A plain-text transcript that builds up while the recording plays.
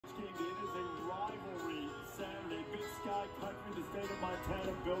state of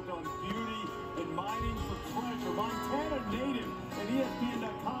Montana, built on beauty and mining for treasure. Montana native and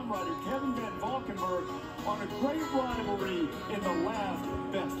ESPN.com writer Kevin Van Valkenburg on a great rivalry in the last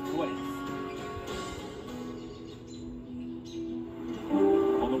best place.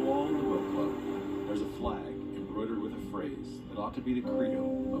 On the wall of the boat club, there's a flag embroidered with a phrase that ought to be the credo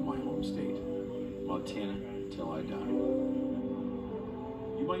of my home state: Montana till I die.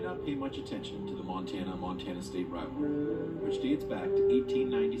 You might not pay much attention to the Montana state rivalry, which dates back to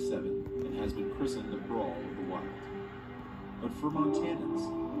 1897 and has been christened the Brawl of the Wild. But for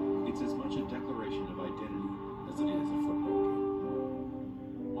Montanans, it's as much a declaration of identity as it is a football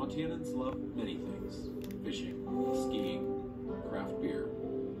game. Montanans love many things: fishing, skiing, craft beer.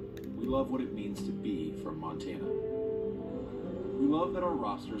 We love what it means to be from Montana. We love that our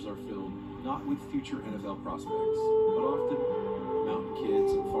rosters are filled not with future NFL prospects, but often mountain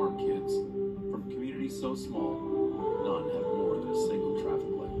kids and farm kids from communities so small, none have more than a single traffic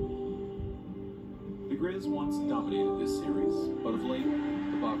light. The Grizz once dominated this series, but of late,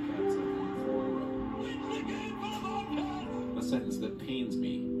 the Bobcats have won 4 in a row. A sentence that pains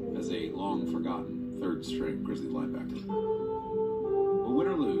me as a long-forgotten third-string Grizzly linebacker. But win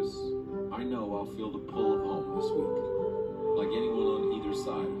or lose, I know I'll feel the pull of home this week. Like anyone on either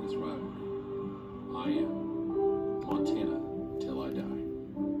side of this rivalry, I am Montana till I die.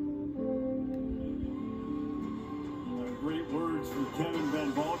 Great words from Kevin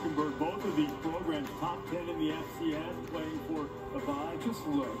Van Valkenburg. Both of these programs top 10 in the FCS, playing for a bye. Just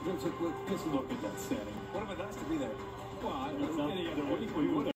look at that setting. Would have been nice to be there. Well, any other way we would have.